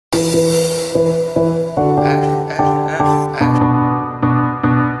Return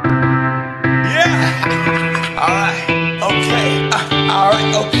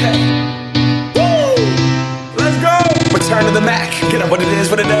to the Mac. Get up what it is,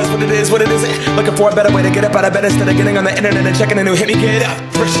 what it does, what it is, what it isn't. Looking for a better way to get up out of bed instead of getting on the internet and checking a new hit. Me get up,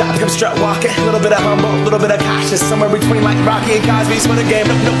 first shot, come strut walking. A little bit of humble, a little bit of cautious. Somewhere between like Rocky and Cosby's for the game.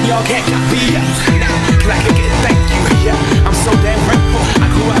 Nope, y'all can't copy. Can I kick it? Thank you. Yeah, I'm so damn grateful. I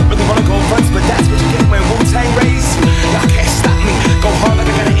grew up really wanna go fronts, but that's what you get when Wu-Tang raised you. Y'all can't stop me. Go hard like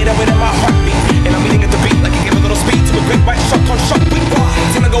I gotta eat up within my heartbeat. And I'm eating at the beat like I give a little speed to a great white shark on shark week.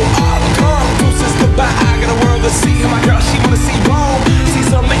 Time to go all come. Deuces goodbye. I got a world to see. My girl, she wanna see Rome.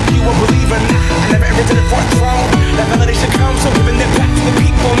 Caesar make you a believer now. I never ever did it for a throne. That validation comes from giving it back to the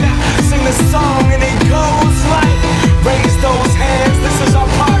people now. Sing this song and it goes like, raise those hands, this is our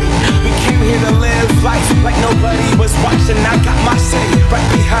party. We came here to live life like nobody was watching. I got my city right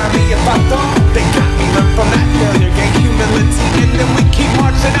behind me. If I thought they got me, learn from that failure, gain humility, and then we keep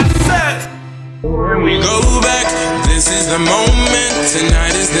marching. I said, when we go back, this is the moment.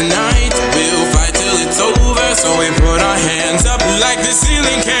 Tonight is the night. We'll fight till it's over. So we put our hands up like the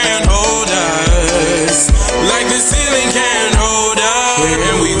ceiling can't hold us. Like the ceiling can't hold us.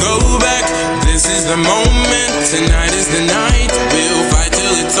 When we go back, this is the moment. Tonight is the night. We'll fight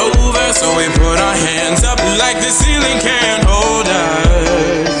till it's over. So we put our hands up like the ceiling can't hold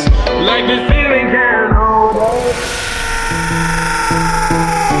us. Like the ceiling can't hold us.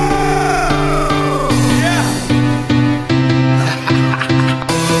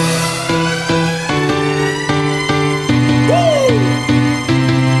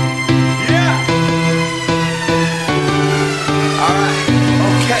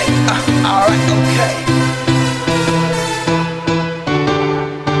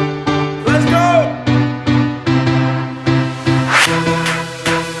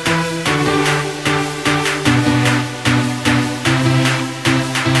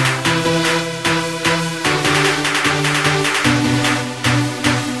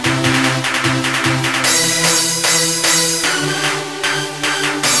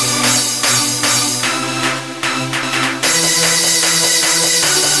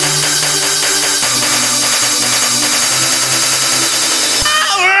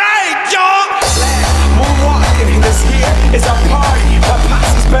 It's our party, my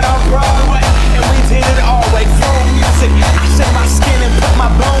posse's been on Broadway, and we did it all like flow music. I shed my skin and put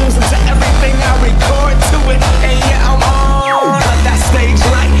my bones into everything I record to it. And yeah, I'm on that stage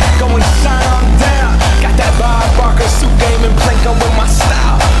light, go and shine on down. Got that Bob Barker suit game and Plinko with my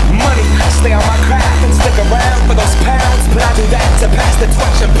style. Money, stay on my craft and stick around for those pounds. But I do that to pass the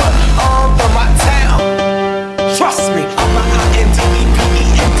torch and put on for my town. Trust me, I'm my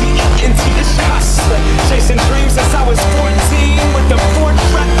I-N-D-E-P-E-N-D-E-N-T, this hustler. Chasing dreams since I was 14 with the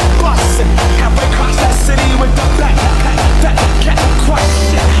 4-track bustin'. Halfway across that city with the back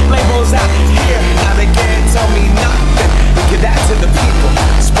crushing. Labels out here, now they can't tell me nothing. We give that to the people,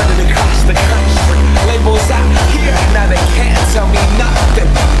 spread it across the country. Labels out here, now they can't tell me nothing.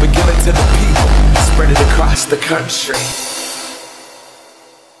 We give it to the people, spread it across the country.